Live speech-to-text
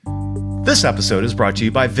This episode is brought to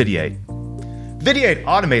you by Videate. Videate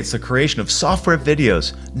automates the creation of software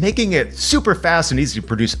videos, making it super fast and easy to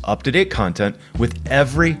produce up-to-date content with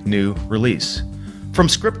every new release. From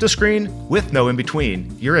script to screen, with no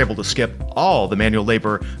in-between, you're able to skip all the manual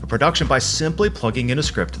labor of production by simply plugging in a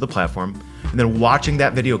script to the platform and then watching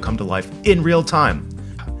that video come to life in real time.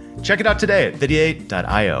 Check it out today at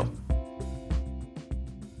videate.io.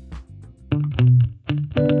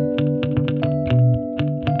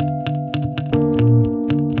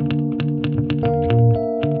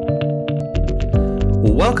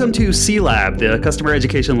 Welcome to C-Lab, the Customer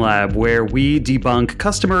Education Lab, where we debunk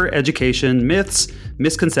customer education myths,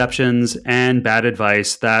 misconceptions, and bad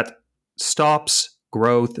advice that stops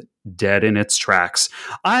growth dead in its tracks.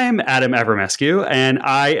 I'm Adam Evermescu, and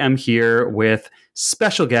I am here with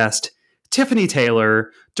special guest Tiffany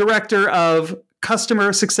Taylor, Director of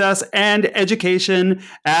Customer Success and Education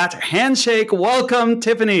at Handshake. Welcome,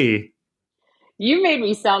 Tiffany. You made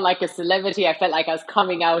me sound like a celebrity. I felt like I was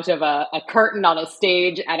coming out of a curtain on a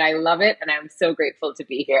stage, and I love it. And I'm so grateful to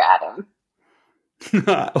be here, Adam.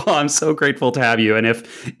 Well, I'm so grateful to have you. And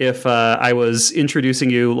if I was introducing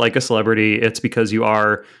you like a celebrity, it's because you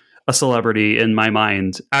are a celebrity in my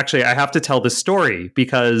mind. Actually, I have to tell this story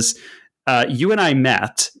because you and I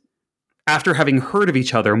met after having heard of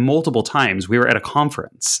each other multiple times. We were at a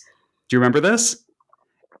conference. Do you remember this?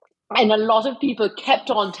 And a lot of people kept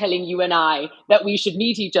on telling you and I that we should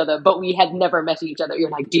meet each other, but we had never met each other. You're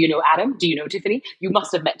like, do you know Adam? Do you know Tiffany? You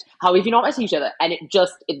must have met. How have you not met each other? And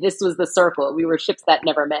this was the circle. We were ships that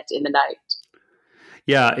never met in the night.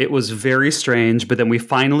 Yeah, it was very strange, but then we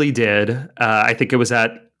finally did. I think it was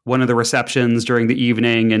at one of the receptions during the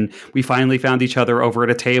evening, and we finally found each other over at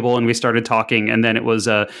a table and we started talking. And then it was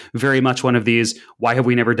very much one of these, why have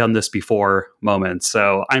we never done this before moments.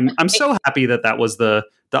 So I'm so happy that was the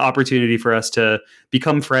opportunity for us to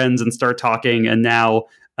become friends and start talking. And now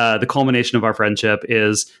the culmination of our friendship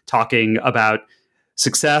is talking about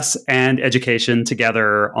success and education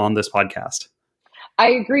together on this podcast. I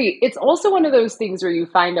agree. It's also one of those things where you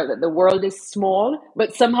find out that the world is small,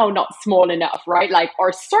 but somehow not small enough, right? Like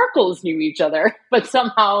our circles knew each other, but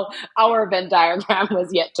somehow our Venn diagram was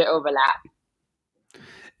yet to overlap.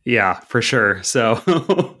 Yeah, for sure. So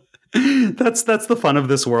that's the fun of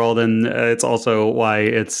this world, and it's also why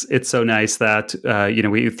it's so nice that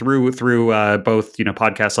we through both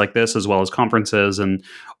podcasts like this as well as conferences and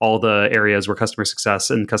all the areas where customer success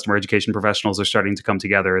and customer education professionals are starting to come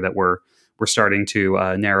together, that we're starting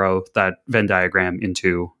to narrow that Venn diagram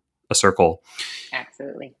into a circle.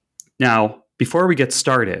 Absolutely. Now, before we get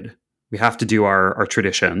started, we have to do our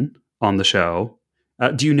tradition on the show.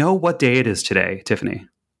 Do you know what day it is today, Tiffany?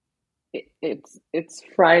 It's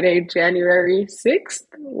Friday, January 6th.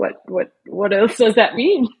 What else does that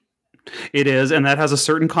mean? It is, and that has a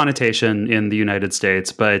certain connotation in the United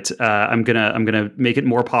States, but I'm gonna make it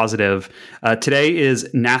more positive. Today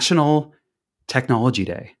is National Technology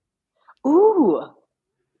Day.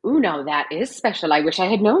 Ooh, now that is special. I wish I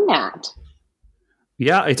had known that.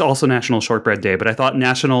 Yeah, it's also National Shortbread Day, but I thought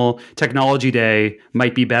National Technology Day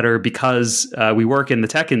might be better because we work in the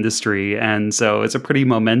tech industry, and so it's a pretty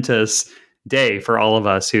momentous day for all of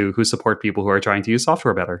us who support people who are trying to use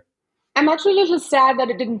software better. I'm actually a little sad that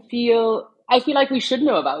it didn't feel. I feel like we should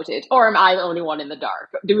know about it, or am I the only one in the dark?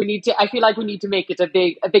 Do we need to? I feel like we need to make it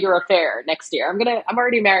a bigger affair next year. I'm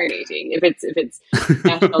already marinating. If it's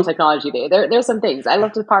National Technology Day, there's some things I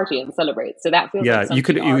love to party and celebrate. So that feels like you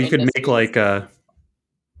could make like a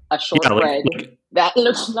shortbread that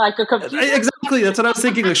looks like a computer. Exactly, that's what I was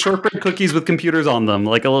thinking. Like shortbread cookies with computers on them,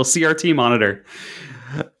 like a little CRT monitor.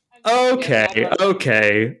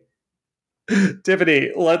 Okay.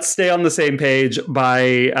 Tiffany, let's stay on the same page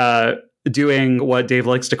by doing what Dave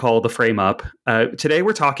likes to call the frame up. Today,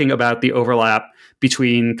 we're talking about the overlap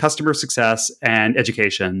between customer success and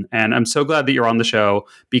education. And I'm so glad that you're on the show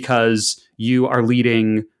because you are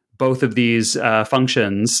leading both of these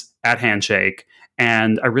functions at Handshake.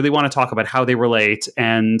 And I really want to talk about how they relate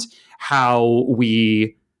and how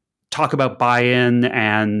we talk about buy-in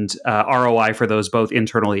and ROI for those both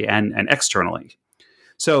internally and externally.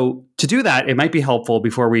 So to do that, it might be helpful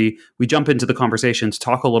before we jump into the conversation to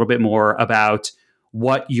talk a little bit more about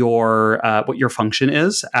what your function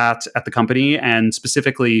is at the company, and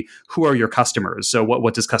specifically who are your customers. So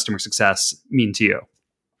what does customer success mean to you?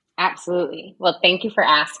 Absolutely. Well, thank you for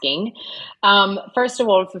asking. First of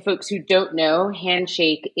all, for folks who don't know,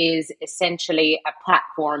 Handshake is essentially a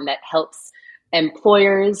platform that helps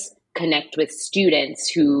employers connect with students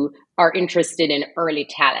who are interested in early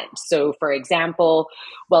talent. So, for example,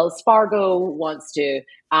 Wells Fargo wants to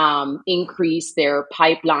increase their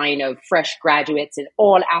pipeline of fresh graduates in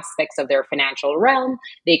all aspects of their financial realm.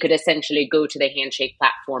 They could essentially go to the Handshake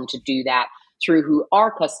platform to do that through who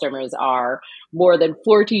our customers are, more than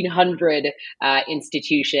 1,400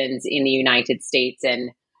 institutions in the United States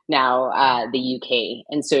and now the UK.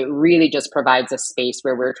 And so it really just provides a space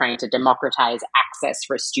where we're trying to democratize access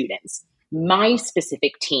for students. My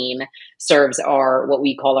specific team serves our what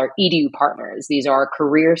we call our EDU partners. These are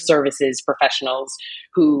career services professionals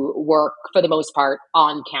who work, for the most part,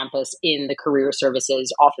 on campus in the career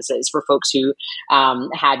services offices for folks who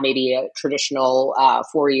had maybe a traditional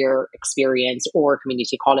 4-year experience or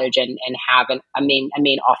community college and have a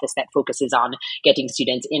main office that focuses on getting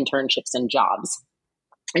students internships and jobs.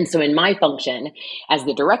 And so in my function as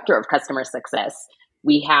the director of customer success,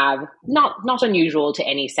 we have not unusual to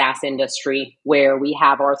any SaaS industry where we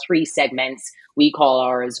have our 3 segments. We call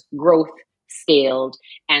ours growth, scaled,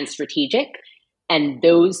 and strategic. And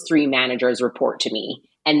those 3 managers report to me.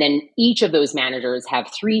 And then each of those managers have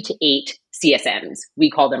 3 to 8 CSMs. We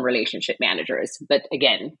call them relationship managers. But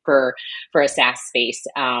again, for a SaaS space,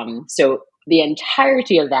 so the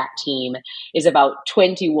entirety of that team is about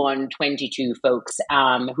 21, 22 folks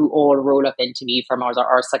who all roll up into me from our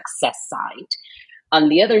success side. On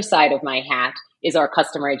the other side of my hat is our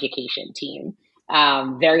customer education team.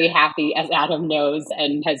 Very happy, as Adam knows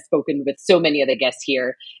and has spoken with so many of the guests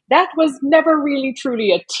here, that was never really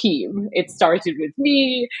truly a team. It started with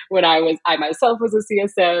me when I myself was a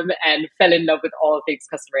CSM and fell in love with all things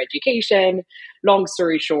customer education. Long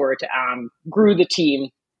story short, grew the team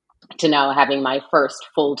to now having my first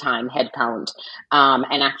full-time headcount,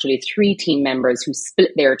 and actually 3 team members who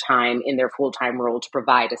split their time in their full-time role to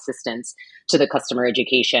provide assistance to the customer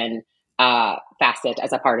education facet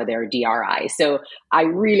as a part of their DRI. So I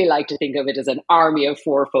really like to think of it as an army of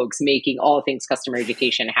 4 folks making all things customer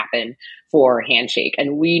education happen for Handshake.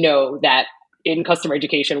 And we know that in customer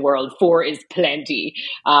education world, 4 is plenty,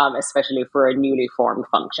 especially for a newly formed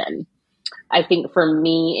function. I think for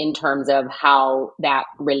me, in terms of how that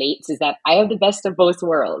relates, is that I have the best of both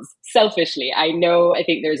worlds. Selfishly, I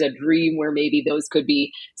think there's a dream where maybe those could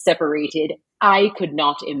be separated. I could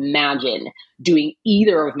not imagine doing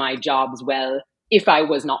either of my jobs well if I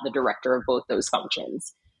was not the director of both those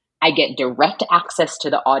functions. I get direct access to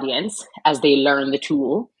the audience as they learn the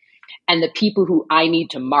tool, and the people who I need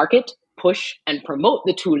to market, push, and promote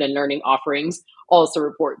the tool and learning offerings also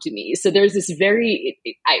report to me. So there's this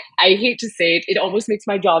I hate to say it, it almost makes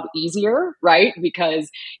my job easier, right?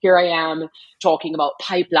 Because here I am talking about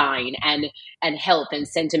pipeline and health and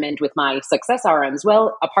sentiment with my success RMs.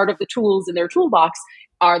 Well, a part of the tools in their toolbox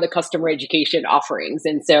are the customer education offerings.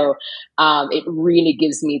 And so it really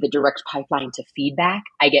gives me the direct pipeline to feedback.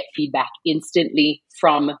 I get feedback instantly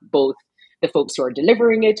from both the folks who are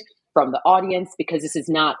delivering it, from the audience, because this is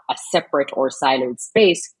not a separate or siloed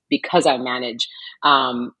space because I manage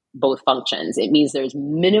both functions. It means there's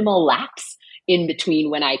minimal lapse in between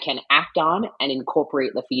when I can act on and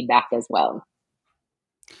incorporate the feedback as well.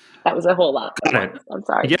 That was a whole lot. Got it. I'm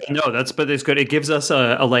sorry. Yeah, no, but it's good. It gives us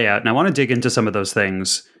a layout. And I want to dig into some of those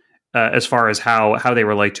things as far as how they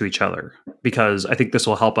relate to each other, because I think this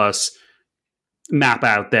will help us map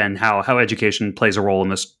out then how education plays a role in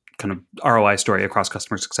this kind of ROI story across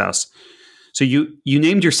customer success. So you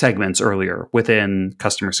named your segments earlier within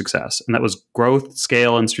customer success, and that was growth,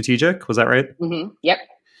 scale, and strategic. Was that right? Mm-hmm. Yep.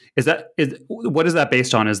 What is that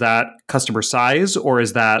based on? Is that customer size, or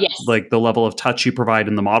is that like the level of touch you provide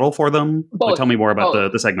in the model for them? Both. Tell me more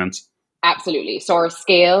about the segments. Absolutely. So our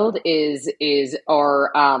scaled is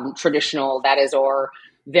our traditional. That is our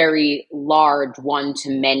very large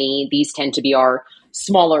one-to-many. These tend to be our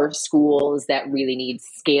smaller schools that really need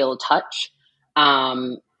scale touch.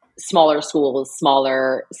 Smaller schools,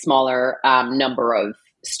 smaller number of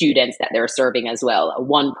students that they're serving as well, a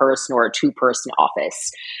 1-person or a 2-person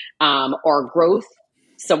office. Or growth,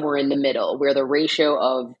 somewhere in the middle, where the ratio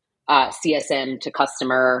of CSM to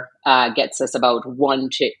customer gets us about 1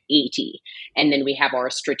 to 80. And then we have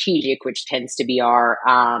our strategic, which tends to be our,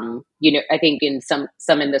 I think in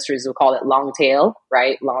some industries we'll call it long tail,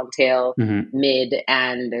 right? Long tail, mid,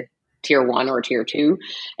 and tier 1 or tier 2.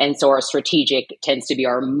 And so our strategic tends to be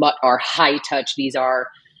our high touch. These are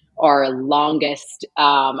our longest,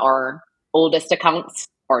 our oldest accounts,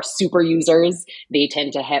 our super users. They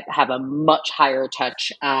tend to have a much higher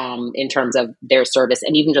touch in terms of their service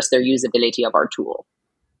and even just their usability of our tool.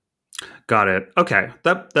 Got it. Okay.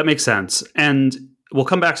 That makes sense. And we'll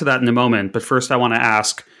come back to that in a moment. But first I want to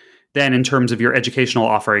ask, then in terms of your educational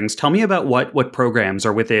offerings, tell me about what programs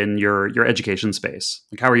are within your education space.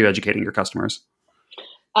 Like, how are you educating your customers?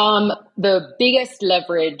 The biggest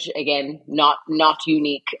leverage, again, not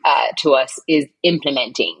unique to us, is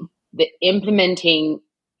implementing. The implementing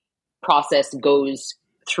process goes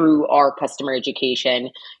through our customer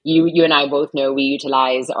education. You and I both know we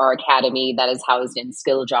utilize our academy that is housed in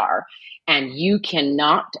Skilljar, and you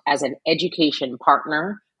cannot, as an education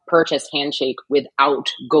partner, purchase Handshake without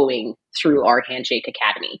going through our Handshake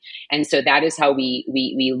Academy. And so that is how we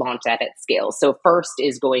launch that at scale. So first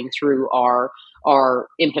is going through our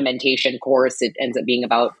implementation course. It ends up being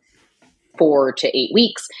about 4 to 8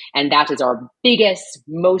 weeks. And that is our biggest,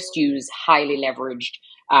 most used, highly leveraged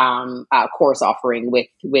course offering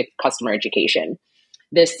with customer education.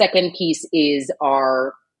 The second piece is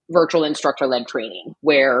our virtual instructor-led training,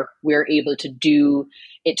 where we're able to do,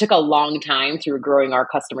 it took a long time through growing our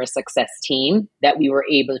customer success team that we were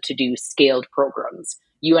able to do scaled programs.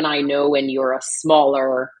 You and I know when you're a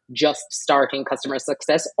smaller, just starting customer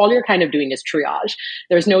success, all you're kind of doing is triage.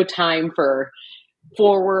 There's no time for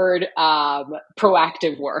forward,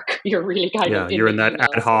 proactive work. You're really kind of you're in that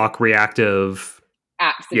ad hoc, reactive.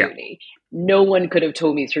 Absolutely. Yeah. No one could have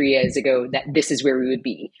told me 3 years ago that this is where we would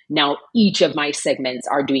be. Now, each of my segments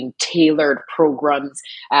are doing tailored programs.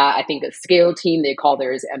 I think the scale team, they call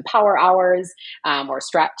theirs Empower Hours, or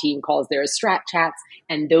Strat team calls theirs Strat Chats.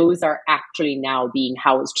 And those are actually now being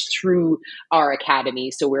housed through our academy.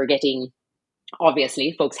 So we're getting,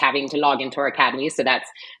 obviously, folks having to log into our academy. So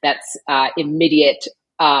that's immediate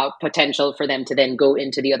potential for them to then go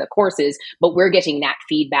into the other courses, but we're getting that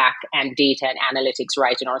feedback and data and analytics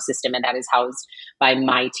right in our system, and that is housed by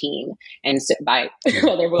my team. And so well,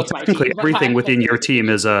 they're both my team. Everything within your team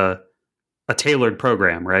is a tailored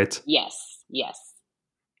program, right? Yes.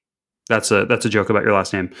 That's a joke about your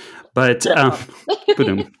last name, but yeah.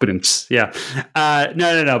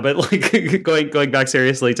 No. But like going back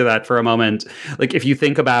seriously to that for a moment, like if you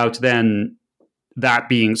think about then. That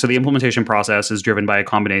being, so the implementation process is driven by a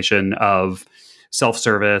combination of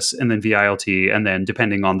self-service and then VILT, and then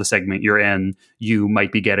depending on the segment you're in, you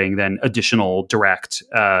might be getting then additional direct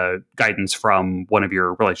guidance from one of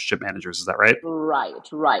your relationship managers. Is that right?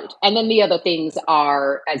 Right. And then the other things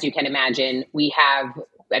are, as you can imagine, we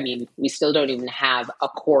still don't even have a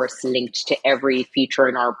course linked to every feature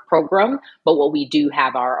in our program, but what we do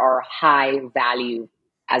have are our high value,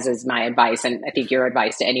 as is my advice, and I think your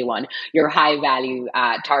advice to anyone, your high value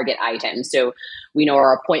target items. So we know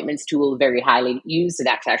our appointments tool very highly used. So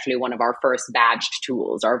that's actually one of our first badged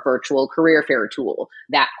tools, our virtual career fair tool.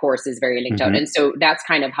 That course is very linked out. And so that's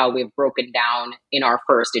kind of how we've broken down in our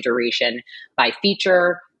first iteration by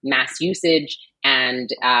feature, mass usage, and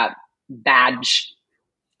badge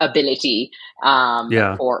ability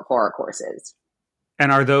for our courses.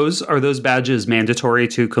 And are those badges mandatory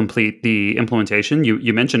to complete the implementation?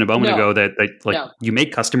 You mentioned a moment ago that you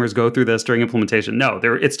make customers go through this during implementation. No,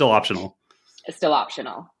 it's still optional. It's still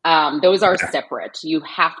optional. Those are separate. You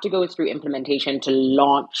have to go through implementation to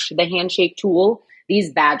launch the Handshake tool.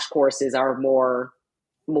 These badge courses are more.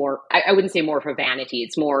 I wouldn't say more for vanity.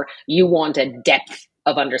 It's more you want a depth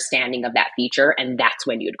of understanding of that feature, and that's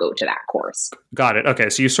when you'd go to that course. Got it. Okay,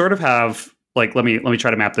 so you sort of have let me try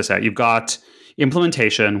to map this out. You've got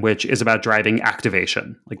implementation, which is about driving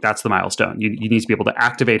activation. Like that's the milestone. You need to be able to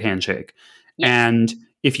activate Handshake. Yes. And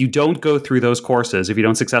if you don't go through those courses, if you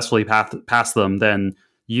don't successfully pass them, then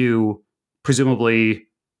you presumably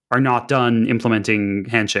are not done implementing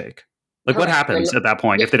Handshake. Like what happens at that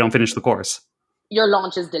point if they don't finish the course? Your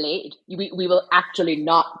launch is delayed. We will actually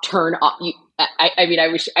not turn up. I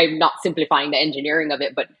wish I'm not simplifying the engineering of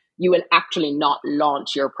it, but you will actually not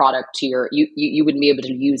launch your product to your, you wouldn't be able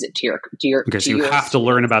to use it to your. Okay, so you have to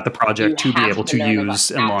learn about the project to be able to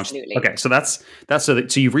use and launch. Okay, so that's so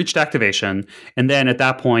you've reached activation, and then at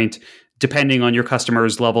that point, depending on your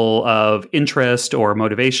customer's level of interest or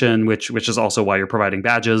motivation, which is also why you're providing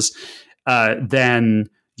badges, then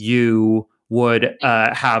you would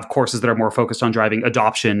have courses that are more focused on driving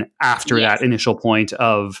adoption after that initial point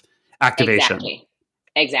of activation.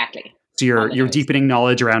 Exactly. So you're deepening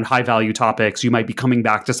knowledge around high value topics. You might be coming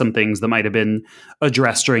back to some things that might have been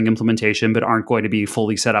addressed during implementation, but aren't going to be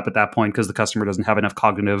fully set up at that point because the customer doesn't have enough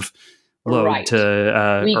cognitive load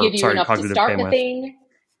to. We give you enough to start the thing,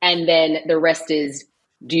 and then the rest is,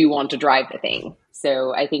 do you want to drive the thing?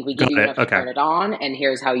 So I think we give you enough to turn it on, and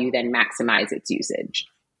here's how you then maximize its usage.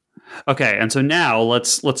 Okay, and so now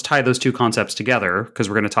let's tie those two concepts together because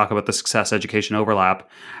we're going to talk about the success education overlap.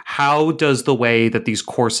 How does the way that these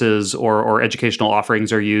courses or educational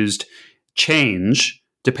offerings are used change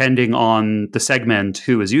depending on the segment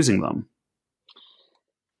who is using them?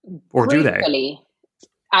 Or do they? Gratefully,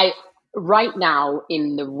 right now,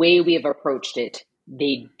 in the way we have approached it,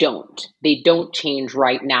 they don't. They don't change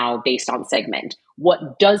right now based on segment.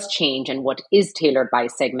 What does change and what is tailored by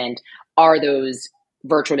segment are those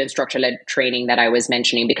virtual instructor-led training that I was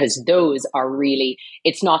mentioning, because those are really,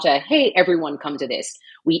 it's not a, hey, everyone come to this.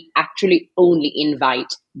 We actually only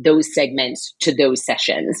invite those segments to those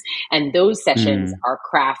sessions. And those sessions are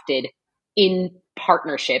crafted in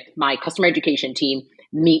partnership. My customer education team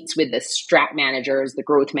meets with the strat managers, the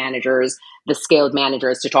growth managers, the scaled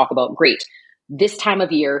managers to talk about, great, this time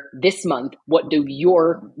of year, this month, what do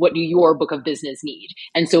your book of business need?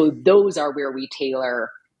 And so those are where we tailor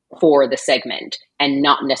for the segment and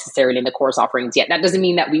not necessarily in the course offerings yet. That doesn't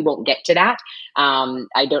mean that we won't get to that.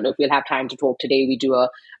 I don't know if we'll have time to talk today. We do a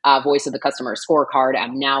voice of the customer scorecard.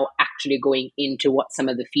 I'm now actually going into what some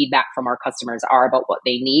of the feedback from our customers are about what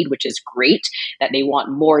they need, which is great, that they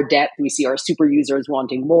want more depth. We see our super users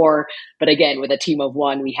wanting more. But again, with a team of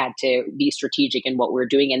one, we had to be strategic in what we're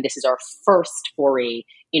doing. And this is our first foray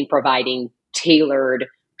in providing tailored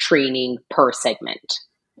training per segment.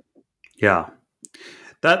 Yeah.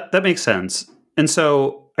 That makes sense. And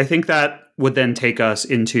so I think that would then take us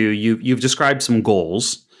into, you've described some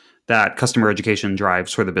goals that customer education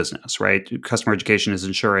drives for the business, right? Customer education is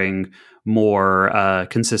ensuring more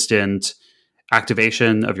consistent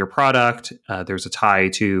activation of your product. There's a tie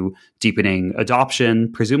to deepening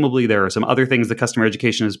adoption. Presumably there are some other things that customer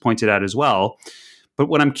education has pointed out as well. But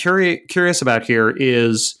what I'm curious about here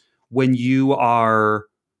is when you are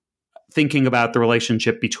thinking about the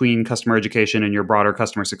relationship between customer education and your broader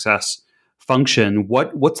customer success function,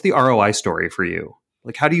 what's the ROI story for you?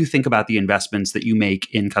 Like, how do you think about the investments that you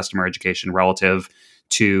make in customer education relative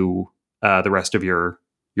to the rest of your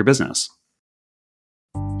business?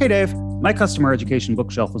 Hey, Dave, my customer education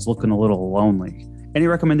bookshelf is looking a little lonely. Any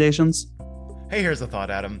recommendations? Hey, here's a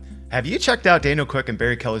thought, Adam. Have you checked out Daniel Quick and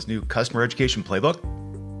Barry Keller's new customer education playbook?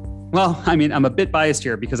 Well, I mean, I'm a bit biased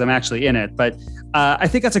here because I'm actually in it, but I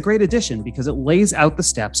think that's a great addition because it lays out the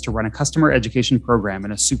steps to run a customer education program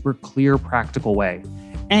in a super clear, practical way.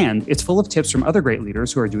 And it's full of tips from other great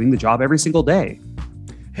leaders who are doing the job every single day.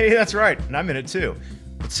 Hey, that's right. And I'm in it too.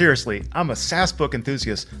 But seriously, I'm a SaaS book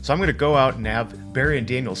enthusiast, so I'm going to go out and have Barry and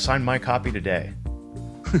Daniel sign my copy today.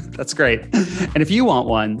 That's great. And if you want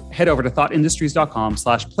one, head over to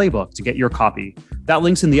thoughtindustries.com/playbook to get your copy. That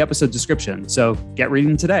link's in the episode description. So get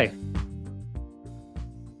reading today.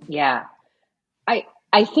 Yeah.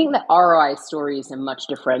 I think the ROI stories are much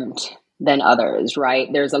different than others, right?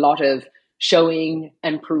 There's a lot of showing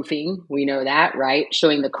and proofing. We know that, right?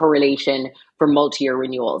 Showing the correlation for multi-year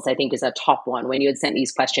renewals, I think, is a top one. When you had sent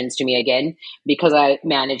these questions to me again, because I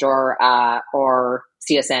manage our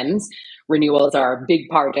CSMs, renewals are a big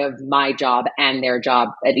part of my job and their job.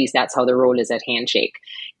 At least that's how the role is at Handshake.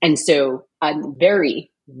 And so a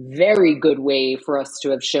very, very good way for us to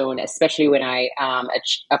have shown, especially when I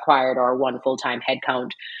acquired our one full-time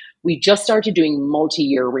headcount, we just started doing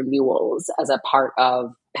multi-year renewals as a part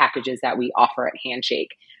of packages that we offer at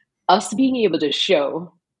Handshake. Us being able to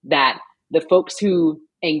show that the folks who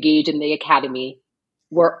engage in the academy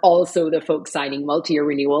were also the folks signing multi-year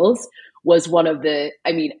renewals was one of the,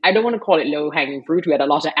 I mean, I don't want to call it low-hanging fruit. We had a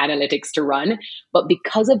lot of analytics to run, but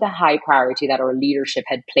because of the high priority that our leadership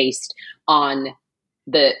had placed on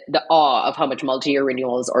the awe of how much multi-year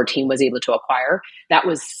renewals our team was able to acquire, that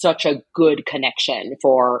was such a good connection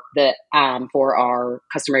for our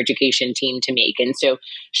customer education team to make. And so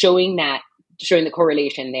showing the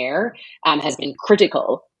correlation there has been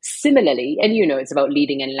critical. Similarly, and it's about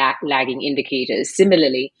leading and lagging indicators.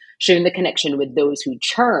 Similarly, showing the connection with those who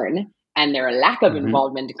churn and their lack of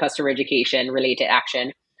involvement in customer education related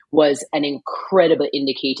action was an incredible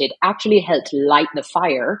indicator. It actually helped light the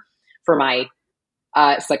fire for my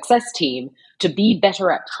success team to be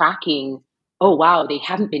better at tracking. Oh, wow, they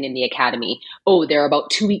haven't been in the academy. Oh, they're about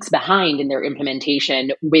 2 weeks behind in their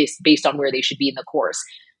implementation based on where they should be in the course.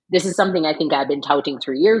 This is something I think I've been touting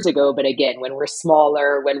 3 years ago. But again, when we're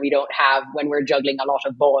smaller, when we're juggling a lot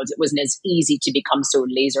of balls, it wasn't as easy to become so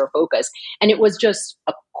laser focused. And it was just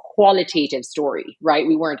a qualitative story, right?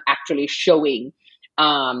 We weren't actually showing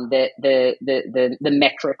the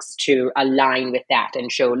metrics to align with that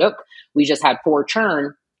and show, look, we just had 4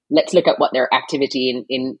 churn. Let's look at what their activity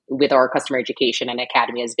in with our customer education and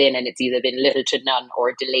academy has been. And it's either been little to none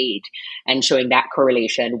or delayed. And showing that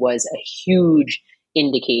correlation was a huge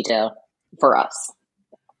indicator for us.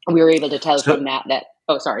 We were able to tell from that,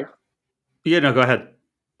 oh, sorry. Yeah, no, go ahead.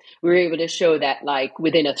 We were able to show that like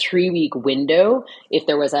within a 3-week window, if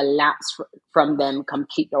there was a lapse from them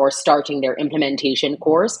complete or starting their implementation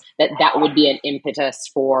course, that would be an impetus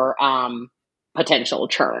for potential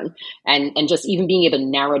churn. And just even being able to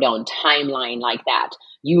narrow down timeline like that,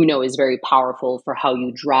 is very powerful for how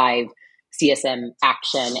you drive CSM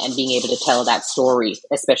action and being able to tell that story,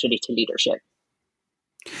 especially to leadership.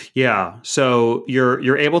 Yeah, so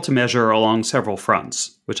you're able to measure along several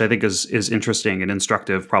fronts, which I think is interesting and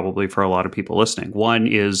instructive probably for a lot of people listening. One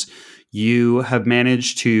is you have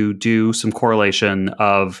managed to do some correlation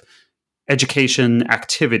of education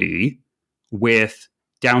activity with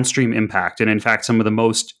downstream impact, and in fact, some of the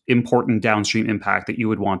most important downstream impact that you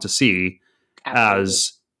would want to see Absolutely.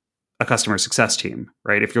 as a customer success team,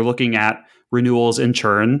 right? If you're looking at renewals and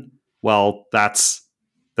churn, well, that's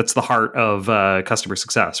the heart of customer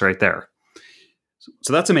success right there.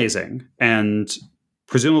 So that's amazing. And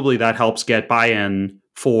presumably that helps get buy-in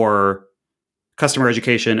for customer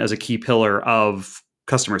education as a key pillar of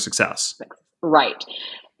customer success. Right.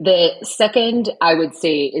 The second I would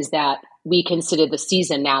say is that we consider the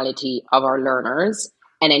seasonality of our learners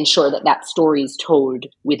and ensure that that story is told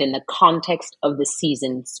within the context of the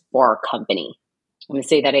seasons for our company. I'm going to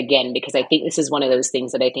say that again, because I think this is one of those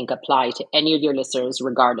things that I think apply to any of your listeners,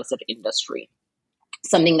 regardless of industry.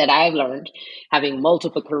 Something that I've learned, having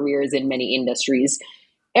multiple careers in many industries,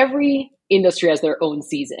 every industry has their own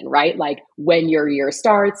season, right? Like when your year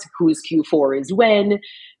starts, whose Q4 is when.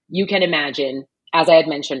 You can imagine, as I had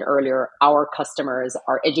mentioned earlier, our customers,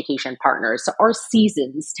 our education partners, so our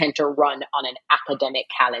seasons tend to run on an academic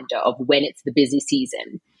calendar of when it's the busy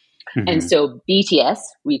season. Mm-hmm. And so BTS,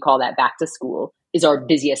 we call that back to school, is our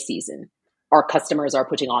busiest season. Our customers are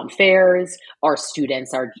putting on fairs.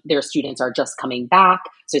 Their students are just coming back.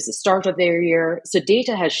 So it's the start of their year. So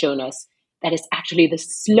data has shown us that it's actually the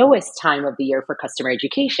slowest time of the year for customer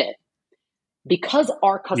education because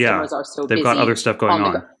our customers are so busy. They've got other stuff going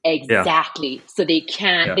on. Exactly. Yeah. So they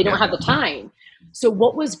don't have the time. So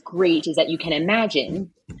what was great is that you can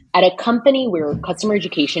imagine at a company where customer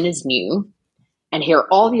education is new and here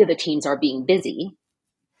all the other teams are being busy,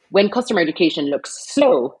 when customer education looks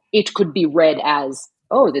slow, it could be read as,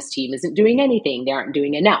 oh, this team isn't doing anything. They aren't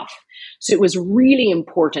doing enough. So it was really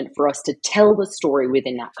important for us to tell the story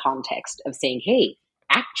within that context of saying, hey,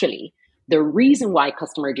 actually, the reason why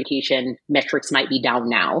customer education metrics might be down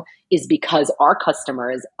now is because our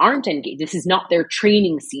customers aren't engaged. This is not their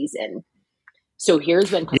training season. So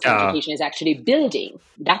here's when customer education is actually building.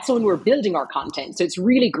 That's when we're building our content. So it's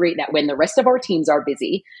really great that when the rest of our teams are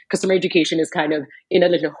busy, customer education is kind of in a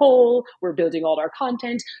little hole. We're building all our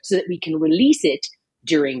content so that we can release it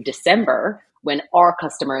during December when our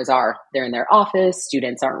customers they're in their office,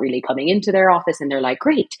 students aren't really coming into their office, and they're like,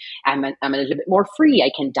 great, I'm a little bit more free.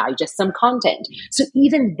 I can digest some content. So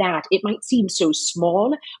even that, it might seem so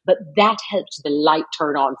small, but that helps the light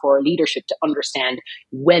turn on for our leadership to understand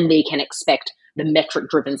when they can expect the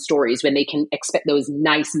metric-driven stories, when they can expect those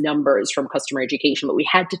nice numbers from customer education. But we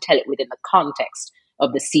had to tell it within the context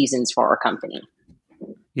of the seasons for our company.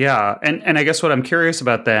 Yeah. And I guess what I'm curious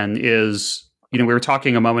about then is, we were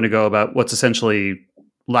talking a moment ago about what's essentially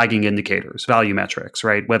lagging indicators, value metrics,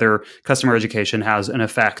 right? Whether customer education has an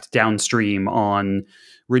effect downstream on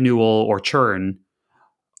renewal or churn.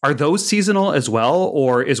 Are those seasonal as well?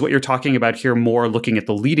 Or is what you're talking about here more looking at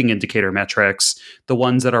the leading indicator metrics, the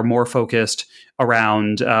ones that are more focused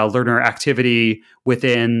around learner activity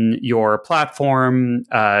within your platform,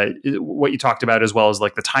 what you talked about, as well as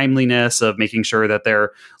like the timeliness of making sure that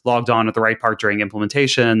they're logged on at the right part during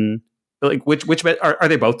implementation? Like which are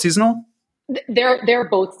they both seasonal? They're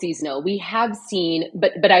both seasonal. We have seen,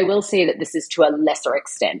 but I will say that this is to a lesser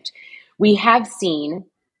extent. We have seen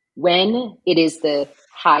when it is the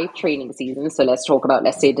high training season, so let's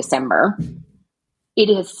say December,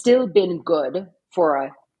 it has still been good for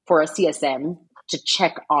a CSM to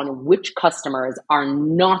check on which customers are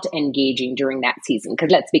not engaging during that season.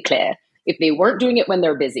 Because let's be clear, if they weren't doing it when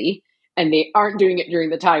they're busy and they aren't doing it during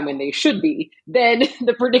the time when they should be, then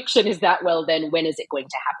the prediction is that, well, then when is it going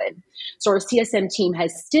to happen? So our CSM team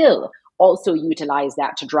has still also utilize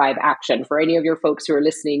that to drive action. For any of your folks who are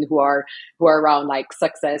listening who are around like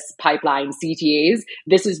success pipeline CTAs,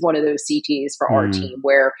 this is one of those CTAs for our team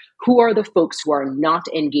where who are the folks who are not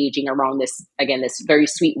engaging around this, again, this very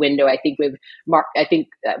sweet window. I think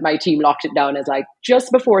my team locked it down as like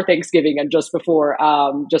just before Thanksgiving and just before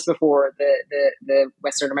the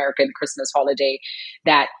Western American Christmas holiday,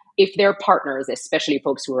 that if they're partners, especially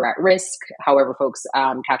folks who are at risk, however folks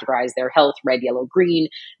categorize their health, red, yellow, green,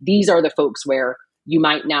 these are the folks where you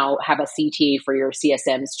might now have a CTA for your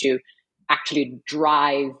CSMs to actually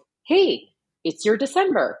drive, hey, it's your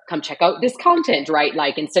December, come check out this content, right?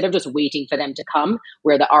 Like instead of just waiting for them to come,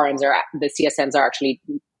 where the CSMs are actually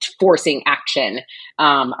forcing action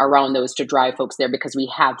around those to drive folks there, because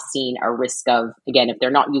we have seen a risk of, again, if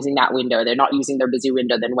they're not using that window, they're not using their busy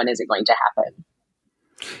window, then when is it going to happen?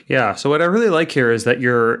 Yeah. So what I really like here is that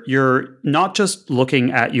you're not just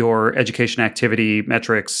looking at your education activity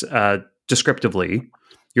metrics descriptively.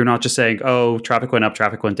 You're not just saying, oh, traffic went up,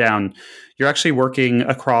 traffic went down. You're actually working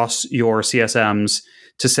across your CSMs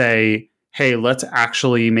to say, hey, let's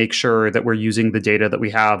actually make sure that we're using the data that we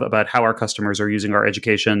have about how our customers are using our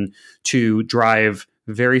education to drive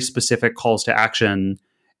very specific calls to action,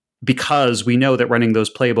 because we know that running those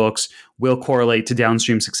playbooks will correlate to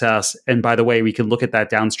downstream success. And by the way, we can look at that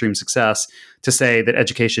downstream success to say that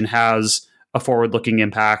education has a forward-looking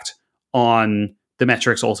impact on the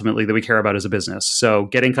metrics ultimately that we care about as a business. So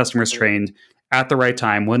getting customers trained at the right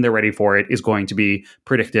time when they're ready for it is going to be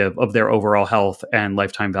predictive of their overall health and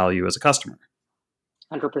lifetime value as a customer.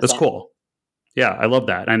 100%. That's cool. Yeah, I love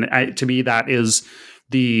that. And to me, that is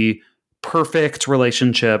the perfect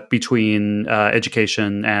relationship between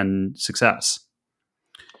education and success.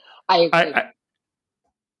 I agree.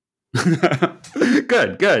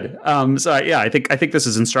 Good. I think this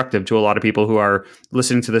is instructive to a lot of people who are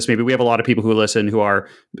listening to this. Maybe we have a lot of people who listen who are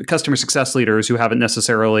customer success leaders who haven't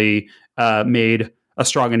necessarily made a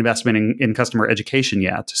strong investment in customer education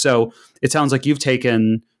yet. So it sounds like you've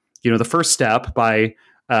taken, the first step by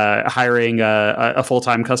hiring a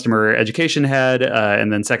full-time customer education head,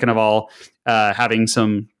 and then second of all, having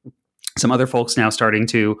some other folks now starting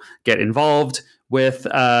to get involved with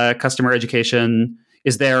customer education.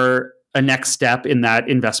 Is there a next step in that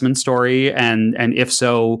investment story? And if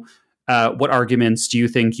so, what arguments do you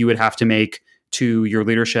think you would have to make to your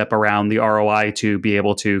leadership around the ROI to be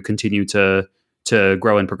able to continue to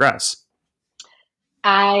grow and progress?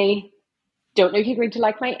 I don't know if you're going to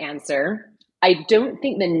like my answer. I don't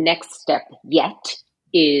think the next step yet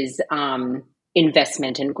is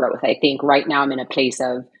investment and growth. I think right now I'm in a place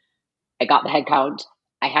of, I got the headcount,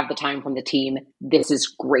 I have the time from the team. This is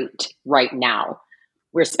great right now.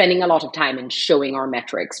 We're spending a lot of time in showing our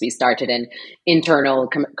metrics. We started an internal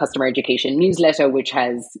customer education newsletter, which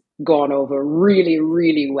has gone over really,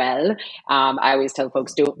 really well. I always tell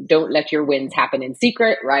folks, don't let your wins happen in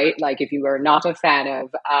secret, right? Like if you are not a fan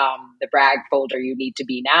of the brag folder, you need to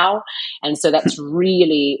be now. And so that's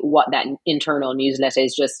really what that internal newsletter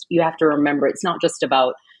is. Just, you have to remember, it's not just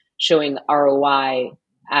about showing ROI.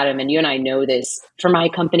 Adam, and you and I know this, for my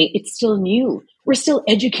company, it's still new. We're still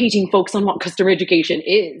educating folks on what customer education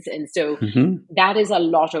is. And so that is a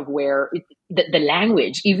lot of where the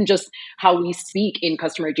language, even just how we speak in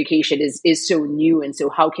customer education is so new. And so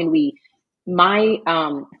how can we, my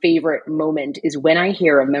favorite moment is when I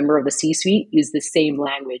hear a member of the C-suite use the same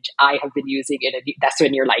language I have been using that's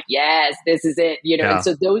when you're like, yes, this is it, Yeah. And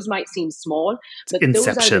so those might seem small, but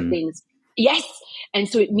Inception. those are the things. Yes. And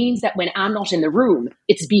so it means that when I'm not in the room,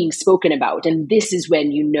 it's being spoken about. And this is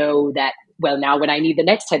when you know that, well, now when I need the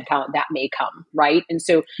next headcount, that may come, right? And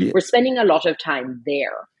so we're spending a lot of time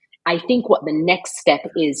there. I think what the next step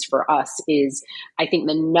is for us is, I think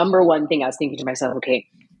the number one thing I was thinking to myself, okay,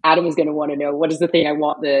 Adam is going to want to know, what is the thing I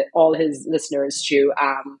want all his listeners to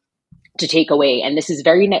take away? And this is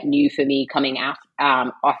very net new for me coming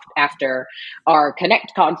after our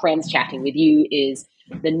Connect conference, chatting with you, is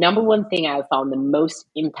the number one thing I've found the most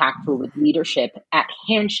impactful with leadership at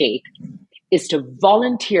Handshake is to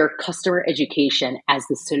volunteer customer education as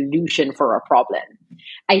the solution for a problem.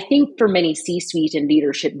 I think for many C-suite and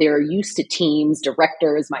leadership, they're used to teams,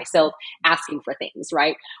 directors, myself, asking for things,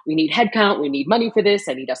 right? We need headcount, we need money for this,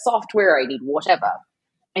 I need a software, I need whatever.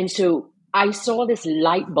 And so I saw this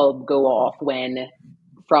light bulb go off when,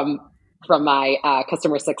 from my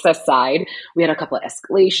customer success side, we had a couple of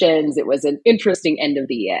escalations. It was an interesting end of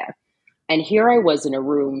the year. And here I was in a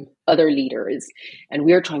room, other leaders, and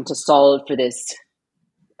we were trying to solve for this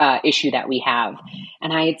issue that we have.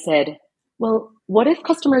 And I had said, well, what if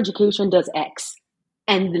customer education does X?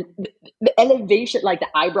 And the elevation, like the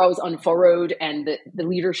eyebrows unfurrowed, and the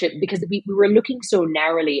leadership, because we were looking so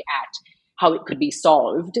narrowly at how it could be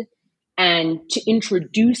solved. And to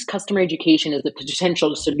introduce customer education as a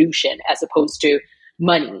potential solution, as opposed to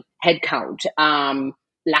money, headcount,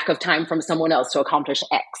 lack of time from someone else to accomplish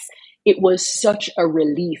X. It was such a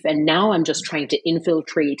relief. And now I'm just trying to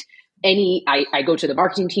infiltrate I go to the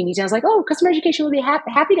marketing team meeting. I was like, oh, customer education will be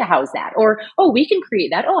happy to house that. Or, oh, we can create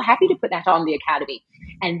that. Oh, happy to put that on the academy.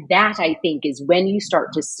 And that, I think, is when you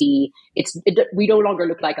start to see we no longer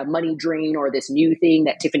look like a money drain or this new thing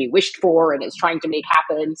that Tiffany wished for and is trying to make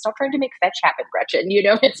happen. Stop trying to make fetch happen, Gretchen.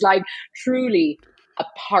 It's like truly a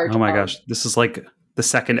part. Oh my gosh. This is like the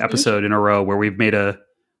second episode in a row where we've made a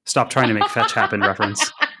stop trying to make fetch happen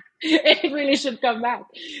reference. It really should come back.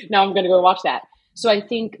 Now I'm going to go watch that. So I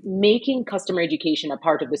think making customer education a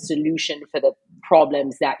part of the solution for the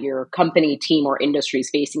problems that your company, team, or industry is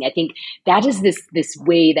facing, I think that is this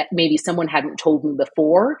way that maybe someone hadn't told me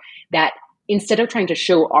before, that instead of trying to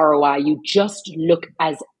show ROI, you just look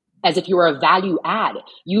as if you were a value add.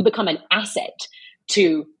 You become an asset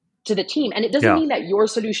to the team. And it doesn't mean that your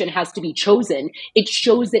solution has to be chosen. It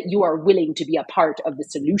shows that you are willing to be a part of the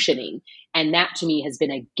solutioning. And that to me has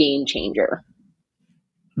been a game changer.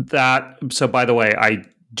 So by the way, I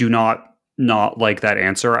do not like that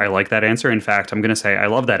answer. I like that answer. In fact, I'm going to say I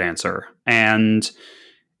love that answer. And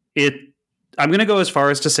I'm going to go as far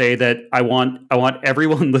as to say that I want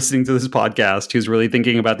everyone listening to this podcast who's really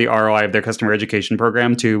thinking about the ROI of their customer education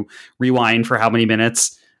program to rewind for how many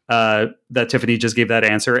minutes that Tiffany just gave that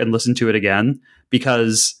answer and listen to it again,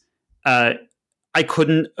 because I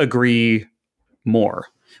couldn't agree more.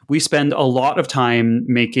 We spend a lot of time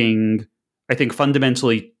making, I think,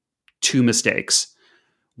 fundamentally two mistakes.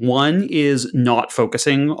 One is not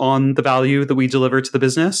focusing on the value that we deliver to the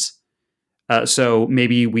business. So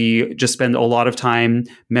maybe we just spend a lot of time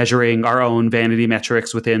measuring our own vanity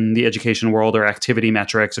metrics within the education world or activity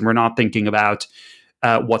metrics, and we're not thinking about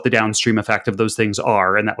what the downstream effect of those things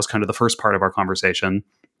are. And that was kind of the first part of our conversation.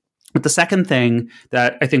 But the second thing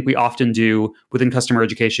that I think we often do within customer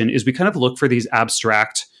education is we kind of look for these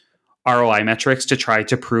abstract ROI metrics to try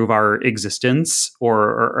to prove our existence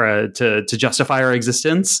or to justify our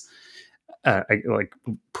existence. Like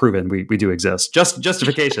proven, we do exist.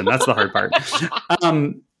 Justification, that's the hard part.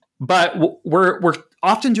 But we're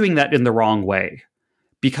often doing that in the wrong way,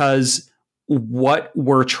 because what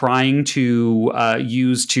we're trying to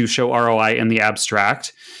use to show ROI in the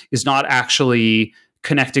abstract is not actually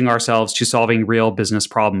connecting ourselves to solving real business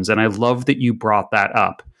problems. And I love that you brought that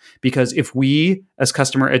up, because if we as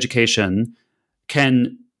customer education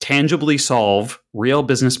can tangibly solve real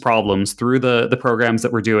business problems through the programs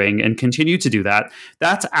that we're doing and continue to do that,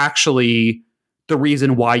 that's actually the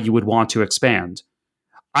reason why you would want to expand.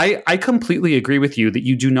 I completely agree with you that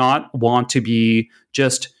you do not want to be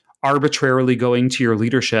just arbitrarily going to your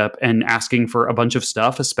leadership and asking for a bunch of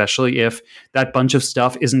stuff, especially if that bunch of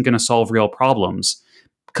stuff isn't going to solve real problems.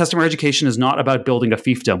 Customer education is not about building a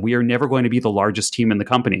fiefdom. We are never going to be the largest team in the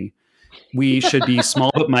company. We should be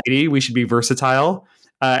small but mighty. We should be versatile.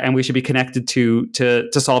 And we should be connected to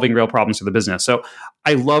solving real problems for the business. So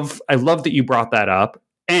I love that you brought that up.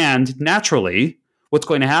 And naturally, what's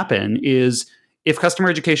going to happen is if customer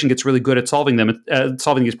education gets really good at solving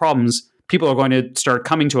these problems, people are going to start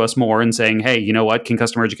coming to us more and saying, hey, you know what? Can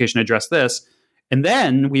customer education address this? And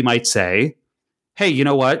then we might say, hey, you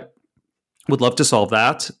know what? Would love to solve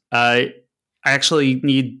that. I actually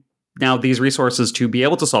need now these resources to be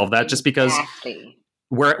able to solve that, just because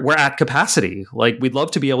we're at capacity. Like, we'd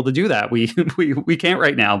love to be able to do that. We can't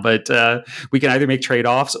right now, but we can either make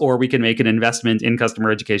trade-offs or we can make an investment in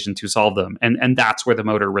customer education to solve them. And that's where the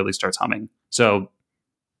motor really starts humming. So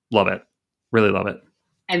love it. Really love it.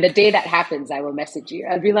 And the day that happens, I will message you.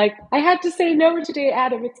 I'll be like, I had to say no today,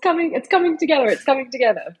 Adam. It's coming together. It's coming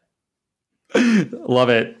together. Love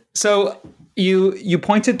it. So you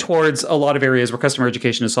pointed towards a lot of areas where customer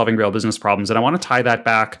education is solving real business problems. And I want to tie that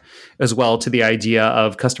back as well to the idea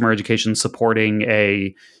of customer education supporting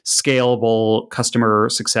a scalable customer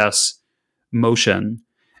success motion.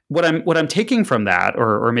 What I'm taking from that,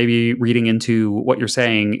 or maybe reading into what you're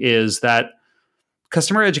saying, is that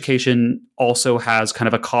customer education also has kind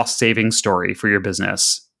of a cost saving story for your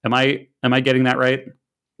business. Am I getting that right?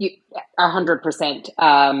 100%.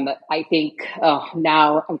 I think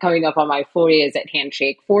now I'm coming up on my 4 years at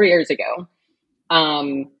Handshake. 4 years ago,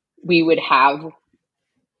 we would have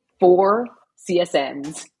 4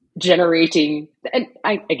 CSMs generating, and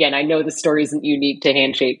I know the story isn't unique to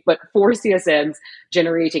Handshake, but 4 CSMs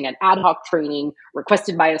generating an ad hoc training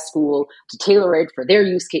requested by a school to tailor it for their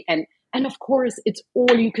use case. And of course, it's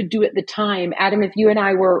all you could do at the time. Adam, if you and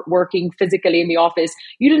I were working physically in the office,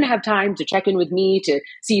 you didn't have time to check in with me to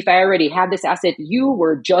see if I already had this asset. You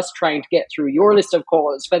were just trying to get through your list of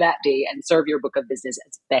calls for that day and serve your book of business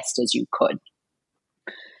as best as you could.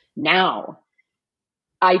 Now,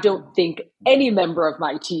 I don't think any member of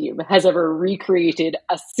my team has ever recreated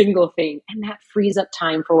a single thing. And that frees up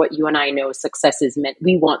time for what you and I know success is meant.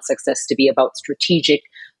 We want success to be about strategic,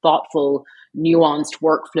 thoughtful, nuanced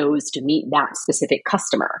workflows to meet that specific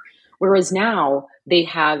customer. Whereas now they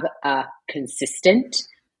have a consistent,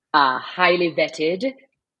 highly vetted,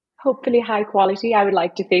 hopefully high quality, I would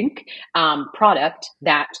like to think, product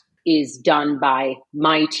that is done by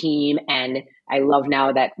my team and I love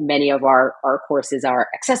now that many of our courses are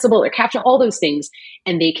accessible or capture all those things,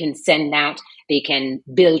 and they can send that, they can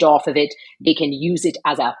build off of it, they can use it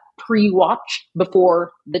as a pre-watch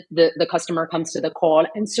before the customer comes to the call.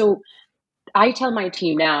 And so I tell my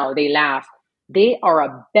team now, they laugh, they are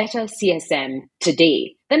a better CSM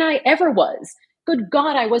today than I ever was. Good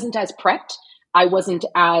God, I wasn't as prepped. I wasn't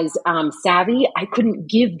as savvy. I couldn't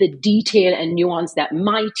give the detail and nuance that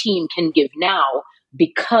my team can give now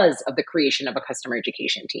because of the creation of a customer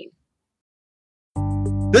education team.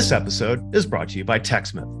 This episode is brought to you by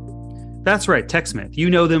TechSmith. That's right, TechSmith. You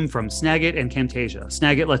know them from Snagit and Camtasia.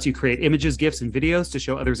 Snagit lets you create images, GIFs, and videos to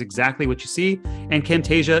show others exactly what you see. And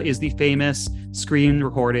Camtasia is the famous screen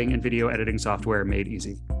recording and video editing software made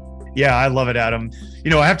easy. Yeah, I love it, Adam.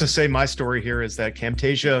 I have to say my story here is that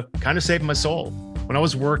Camtasia kind of saved my soul. When I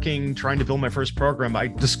was working, trying to build my first program, I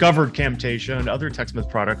discovered Camtasia and other TechSmith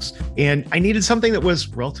products, and I needed something that was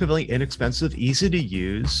relatively inexpensive, easy to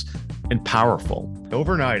use, and powerful.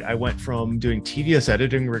 Overnight, I went from doing tedious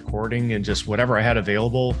editing, recording, and just whatever I had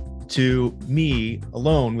available to me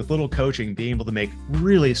alone with little coaching, being able to make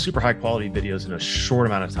really super high quality videos in a short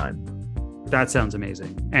amount of time. That sounds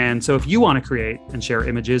amazing. And so if you want to create and share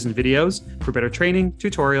images and videos for better training,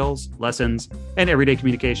 tutorials, lessons, and everyday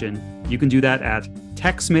communication, you can do that at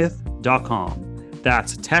techsmith.com.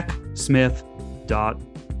 That's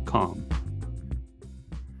techsmith.com.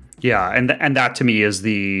 Yeah, and that to me is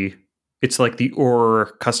it's like the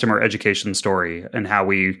customer education story and how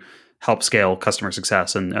we help scale customer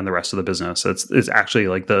success and the rest of the business. It's actually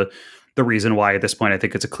like the reason why at this point I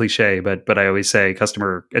think it's a cliche, but I always say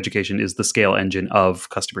customer education is the scale engine of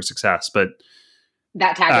customer success. But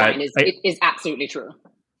that tagline is absolutely true.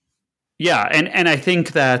 Yeah, and I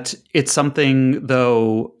think that it's something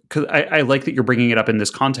though, because I like that you're bringing it up in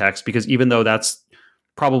this context, because even though that's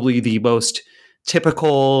probably the most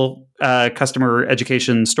typical customer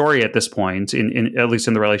education story at this point, in at least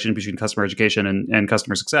in the relation between customer education and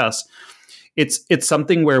customer success, it's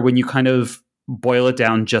something where when you kind of boil it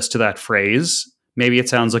down just to that phrase, maybe it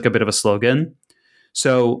sounds like a bit of a slogan.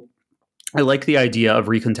 So I like the idea of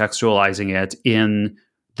recontextualizing it in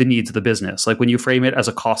the needs of the business. Like when you frame it as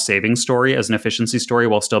a cost saving story, as an efficiency story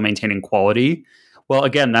while still maintaining quality, well,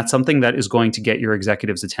 again, that's something that is going to get your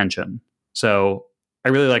executives' attention. So I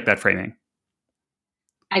really like that framing.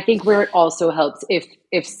 I think where it also helps if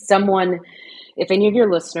any of your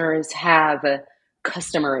listeners have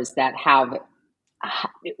customers that have,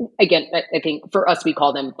 again, I think for us, we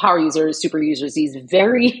call them power users, super users, these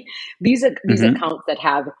accounts that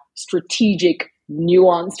have strategic,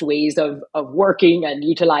 nuanced ways of working and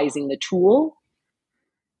utilizing the tool,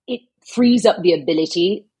 it frees up the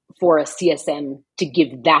ability for a CSM to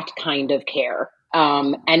give that kind of care.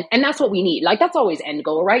 And that's what we need. Like, that's always end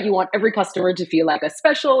goal, right? You want every customer to feel like a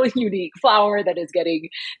special, unique flower that is getting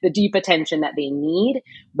the deep attention that they need.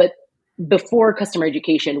 But before customer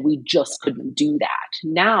education, we just couldn't do that.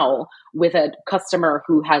 Now, with a customer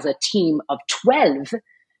who has a team of 12,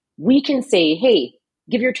 we can say, hey,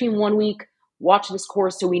 give your team 1 week, watch this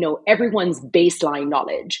course so we know everyone's baseline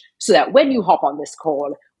knowledge, so that when you hop on this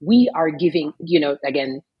call, we are giving,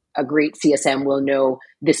 again, a great CSM will know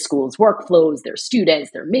this school's workflows, their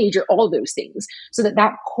students, their major, all those things, so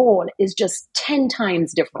that call is just 10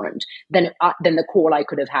 times different than the call I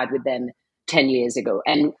could have had with them 10 years ago.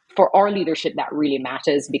 And for our leadership, that really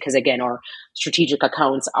matters, because again, our strategic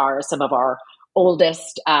accounts are some of our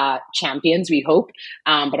oldest champions, we hope,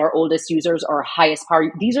 but our oldest users, our highest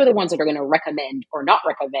power, these are the ones that are going to recommend or not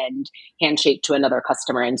recommend Handshake to another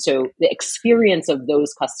customer. And so the experience of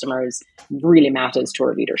those customers really matters to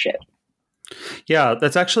our leadership. Yeah,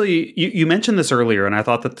 that's actually, you mentioned this earlier, and I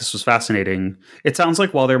thought that this was fascinating. It sounds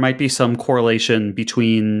like while there might be some correlation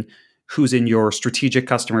between who's in your strategic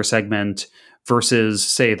customer segment versus,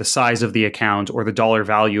 say, the size of the account or the dollar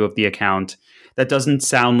value of the account, that doesn't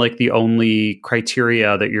sound like the only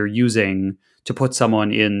criteria that you're using to put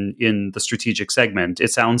someone in the strategic segment.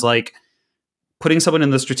 It sounds like putting someone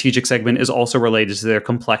in the strategic segment is also related to their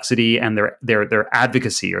complexity and their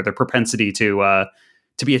advocacy or their propensity to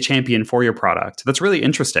be a champion for your product. That's really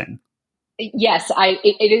interesting. Yes,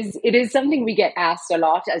 it is something we get asked a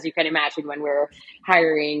lot, as you can imagine, when we're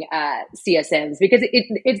hiring CSMs, because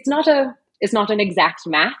it's not an exact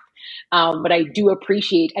math. But I do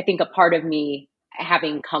appreciate, I think a part of me,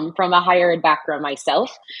 having come from a higher ed background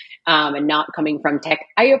myself, and not coming from tech,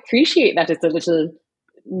 I appreciate that it's a little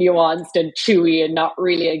nuanced and chewy and not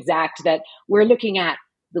really exact, that we're looking at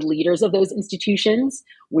the leaders of those institutions.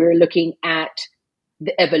 We're looking at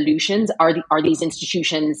the evolutions. Are these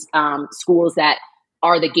institutions schools that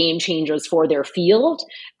are the game changers for their field.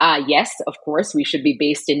 Yes, of course, we should be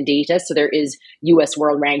based in data. So there is US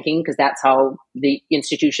World Ranking because that's how the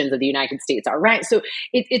institutions of the United States are ranked. So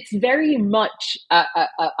it's very much a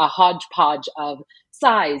hodgepodge of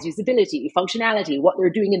size, usability, functionality, what they're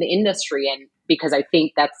doing in the industry. And because I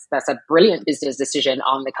think that's a brilliant business decision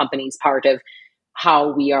on the company's part of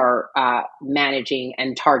how we are managing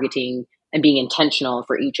and targeting and being intentional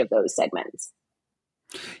for each of those segments.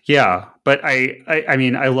 Yeah, but I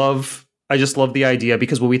mean, I just love the idea,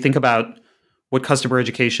 because when we think about what customer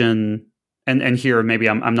education, and here maybe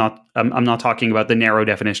I'm not talking about the narrow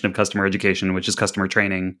definition of customer education, which is customer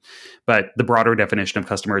training, but the broader definition of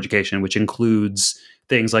customer education, which includes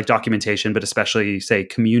things like documentation, but especially say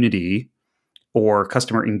community or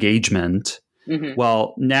customer engagement. Mm-hmm.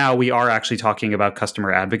 Well, now we are actually talking about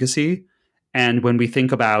customer advocacy. And when we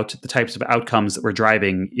think about the types of outcomes that we're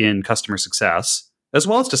driving in customer success, as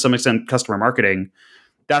well as to some extent customer marketing,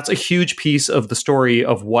 that's a huge piece of the story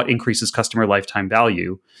of what increases customer lifetime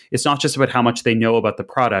value. It's not just about how much they know about the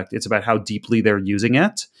product. It's about how deeply they're using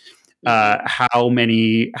it, how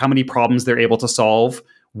many problems they're able to solve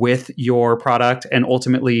with your product, and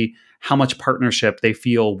ultimately how much partnership they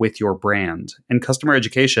feel with your brand. And customer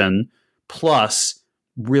education plus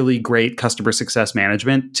really great customer success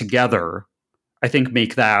management together, I think,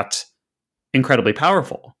 make that incredibly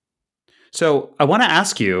powerful. So I want to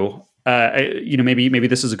ask you, maybe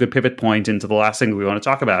this is a good pivot point into the last thing we want to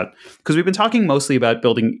talk about, because we've been talking mostly about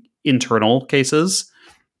building internal cases.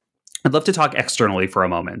 I'd love to talk externally for a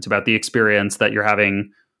moment about the experience that you're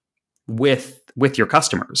having with your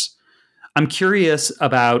customers. I'm curious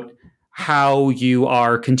about how you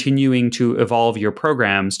are continuing to evolve your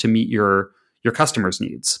programs to meet your customers'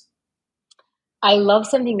 needs. I love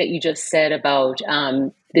something that you just said about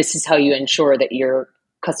this is how you ensure that your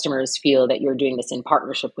customers feel that you're doing this in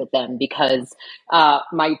partnership with them, because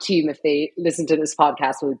my team, if they listen to this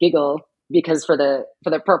podcast, will giggle, because for the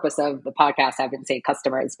purpose of the podcast, I wouldn't say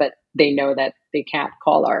customers, but they know that they can't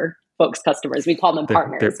call our folks customers. We call them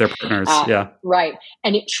partners. They're partners, yeah. Right.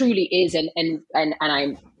 And it truly is. And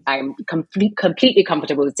I'm completely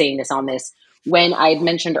comfortable with saying this on this. When I had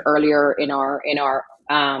mentioned earlier in our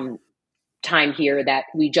time here that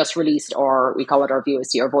we just released, or we call it our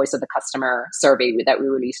VOC, our Voice of the Customer survey that we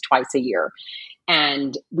release twice a year.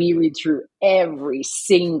 And we read through every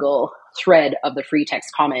single thread of the free text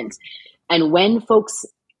comments. And when folks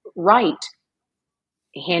write,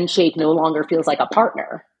 Handshake no longer feels like a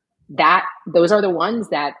partner, those are the ones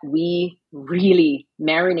that we really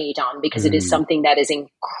marinate on, because it is something that is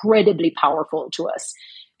incredibly powerful to us.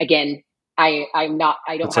 Again, I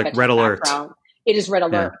don't have a red alert. Background. It is red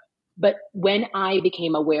alert. Yeah. But when I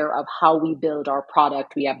became aware of how we build our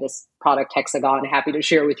product, we have this product hexagon, happy to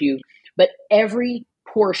share with you. But every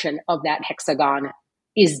portion of that hexagon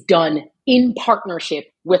is done in partnership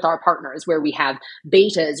with our partners, where we have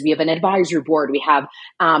betas, we have an advisory board, we have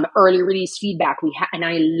early release feedback. And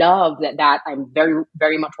I love that I'm very,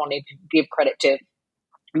 very much wanting to give credit to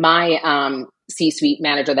my C-suite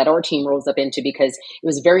manager that our team rolls up into, because it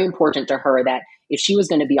was very important to her that if she was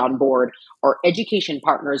going to be on board, our education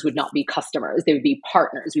partners would not be customers, they would be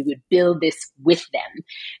partners. We would build this with them.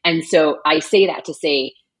 And so I say that to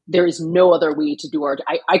say there is no other way to do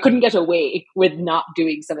I couldn't get away with not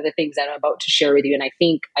doing some of the things that I'm about to share with you. And I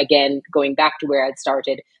think, again, going back to where I'd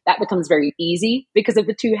started, that becomes very easy because of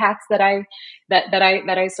the two hats that I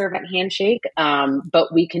serve at Handshake.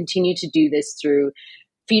 But we continue to do this through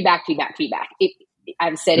feedback.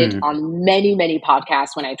 I've said it on many, many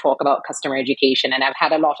podcasts when I talk about customer education, and I've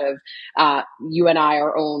had a lot of, you and I,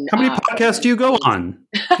 our own. How many podcasts do you go on?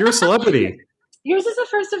 You're a celebrity. Yours is the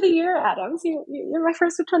first of the year, Adam. So you're my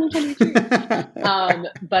first of 2022.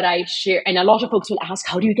 But I share, and a lot of folks will ask,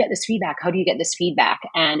 how do you get this feedback? How do you get this feedback?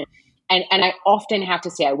 And I often have to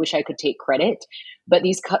say, I wish I could take credit, but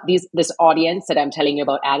this audience that I'm telling you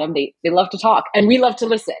about, Adam, they love to talk and we love to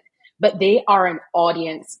listen. But they are an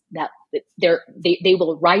audience that they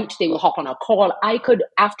will write, they will hop on a call. I could,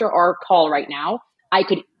 after our call right now, I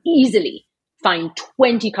could easily find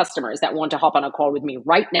 20 customers that want to hop on a call with me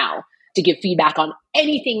right now to give feedback on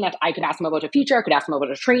anything that I could ask them about a feature, I could ask them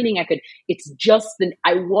about a training, it's just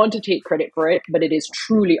I want to take credit for it, but it is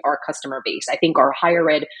truly our customer base. I think our higher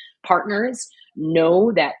ed partners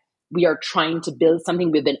know that we are trying to build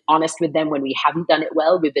something. We've been honest with them when we haven't done it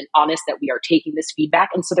well. We've been honest that we are taking this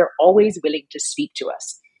feedback. And so they're always willing to speak to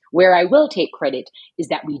us. Where I will take credit is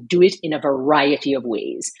that we do it in a variety of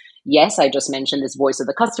ways. Yes, I just mentioned this Voice of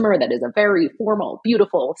the Customer. That is a very formal,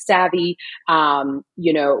 beautiful, savvy,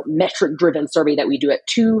 metric-driven survey that we do at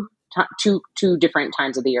two different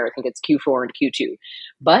times of the year. I think it's Q4 and Q2.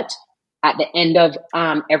 But At the end of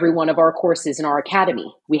every one of our courses in our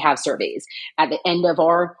academy, we have surveys. At the end of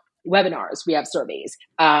our webinars, we have surveys.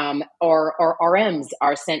 Our RMs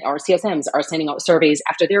our CSMs are sending out surveys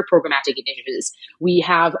after their programmatic initiatives. We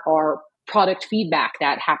have our product feedback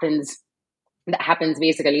that happens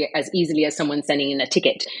basically as easily as someone sending in a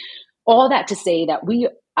ticket. All that to say that we,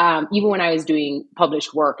 even when I was doing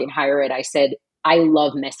published work in higher ed, I said, I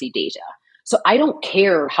love messy data. So I don't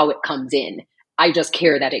care how it comes in. I just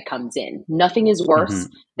care that it comes in. Nothing is worse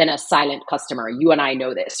than a silent customer. You and I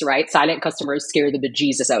know this, right? Silent customers scare the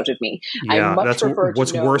bejesus out of me. Yeah, that's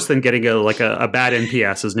what's worse than getting a bad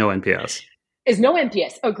NPS is no NPS. Is no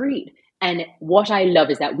NPS, agreed. And what I love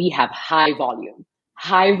is that we have high volume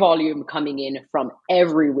coming in from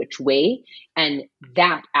every which way. And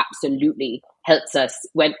that absolutely helps us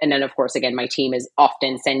and then of course, again, my team is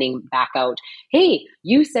often sending back out, hey,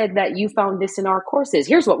 you said that you found this in our courses.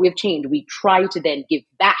 Here's what we've changed. We try to then give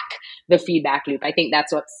back the feedback loop. I think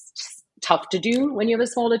that's what's tough to do when you have a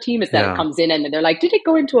smaller team, is that it comes in and they're like, did it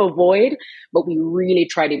go into a void? But we really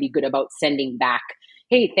try to be good about sending back,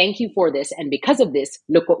 hey, thank you for this. And because of this,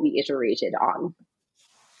 look what we iterated on.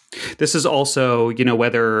 This is also,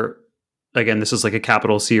 whether, again, this is like a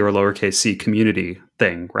capital C or lowercase c community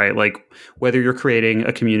thing, right? Like whether you're creating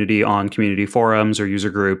a community on community forums or user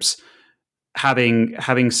groups,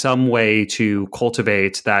 having some way to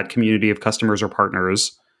cultivate that community of customers or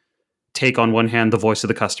partners, take on one hand the voice of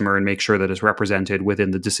the customer and make sure that it's represented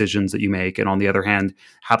within the decisions that you make. And on the other hand,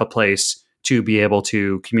 have a place to be able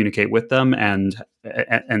to communicate with them and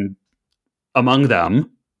among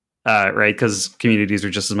them. Right? Because communities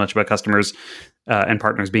are just as much about customers and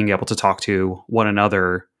partners being able to talk to one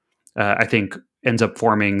another, I think ends up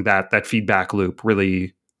forming that feedback loop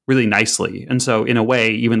really, really nicely. And so in a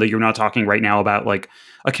way, even though you're not talking right now about like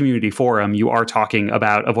a community forum, you are talking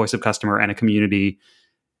about a voice of customer and a community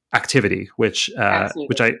activity, which I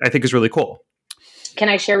think is really cool. Can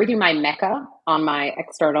I share with you my mecca on my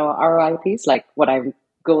external ROI piece, like what I'm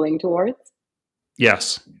going towards?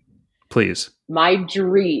 Yes, please. My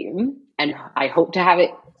dream, and I hope to have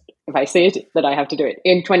it, if I say it, that I have to do it,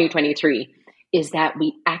 in 2023, is that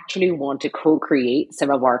we actually want to co-create some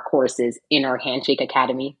of our courses in our Handshake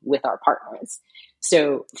Academy with our partners.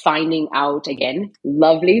 So finding out, again,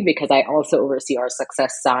 lovely, because I also oversee our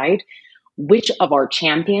success side, which of our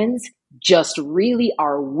champions just really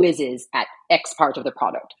are whizzes at X part of the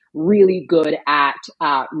product, really good at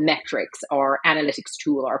metrics or analytics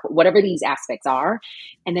tool or whatever these aspects are.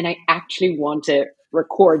 And then I actually want to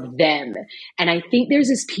record them. And I think there's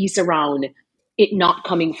this piece around it not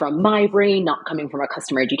coming from my brain, not coming from a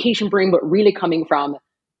customer education brain, but really coming from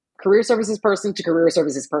career services person to career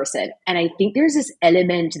services person. And I think there's this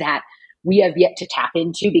element that we have yet to tap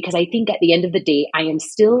into, because I think at the end of the day, I am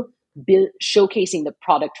still showcasing the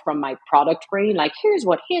product from my product brain. Like, here's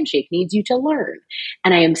what Handshake needs you to learn.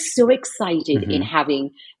 And I am so excited in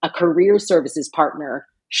having a career services partner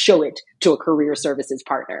show it to a career services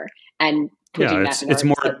partner. And it's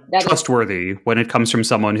more trustworthy when it comes from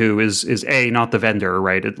someone who is not the vendor,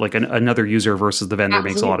 right? Another user versus the vendor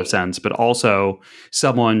makes a lot of sense, but also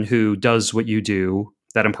someone who does what you do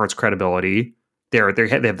that imparts credibility. They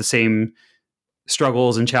have the same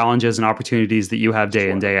struggles and challenges and opportunities that you have day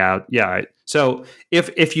in, day out. Yeah. So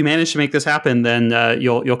if you manage to make this happen, then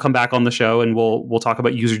you'll come back on the show and we'll talk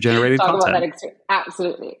about user generated content.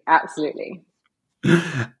 Absolutely.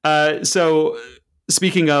 So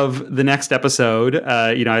speaking of the next episode,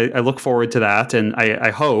 I look forward to that, and I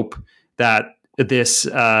hope that this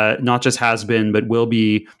not just has been, but will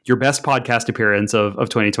be your best podcast appearance of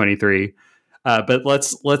 2023. But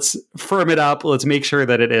let's firm it up. Let's make sure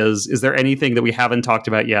that it is. Is there anything that we haven't talked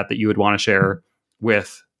about yet that you would want to share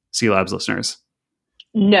with C-Labs listeners?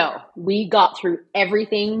 No, we got through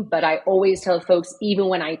everything, but I always tell folks, even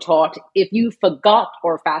when I taught, if you forgot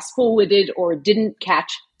or fast forwarded or didn't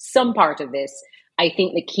catch some part of this, I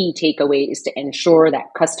think the key takeaway is to ensure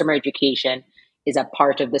that customer education is a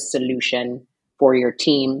part of the solution for your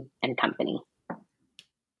team and company.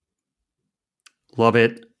 Love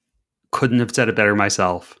it. Couldn't have said it better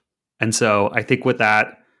myself. And so I think with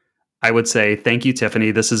that, I would say thank you,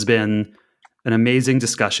 Tiffany. This has been an amazing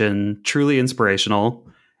discussion, truly inspirational.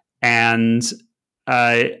 And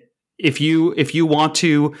if you want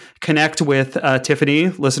to connect with Tiffany,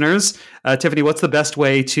 listeners, Tiffany, what's the best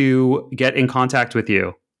way to get in contact with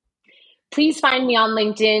you? Please find me on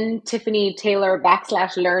LinkedIn, Tiffany Taylor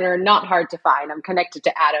 /learner. Not hard to find. I'm connected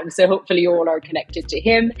to Adam, so hopefully you all are connected to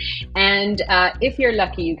him. And if you're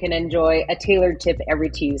lucky, you can enjoy a tailored tip every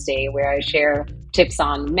Tuesday where I share tips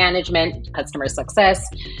on management, customer success,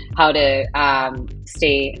 how to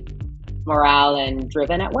stay morale and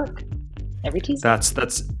driven at work. Every Tuesday.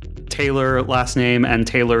 That's Taylor last name and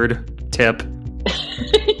tailored tip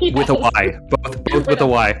Yes. with a Y. Both with a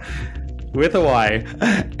Y. With a Y.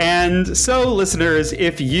 And so, listeners,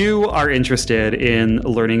 if you are interested in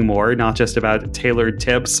learning more, not just about tailored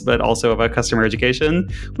tips, but also about customer education,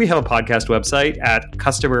 we have a podcast website at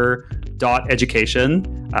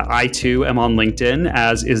customer.education. I, too, am on LinkedIn,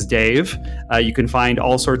 as is Dave. You can find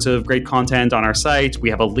all sorts of great content on our site. We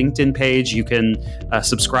have a LinkedIn page. You can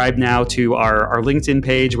subscribe now to our LinkedIn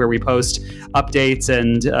page where we post updates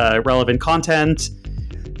and relevant content.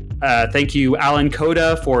 Thank you, Alan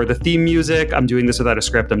Coda, for the theme music. I'm doing this without a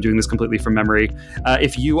script. I'm doing this completely from memory.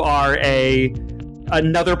 If you are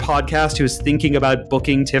another podcast who is thinking about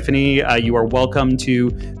booking Tiffany, you are welcome to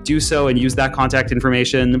do so and use that contact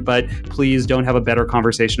information, but please don't have a better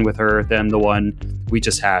conversation with her than the one we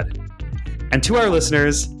just had. And to our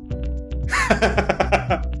listeners,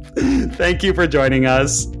 thank you for joining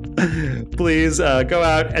us. Please go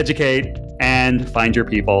out, educate, and find your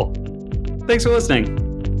people. Thanks for listening.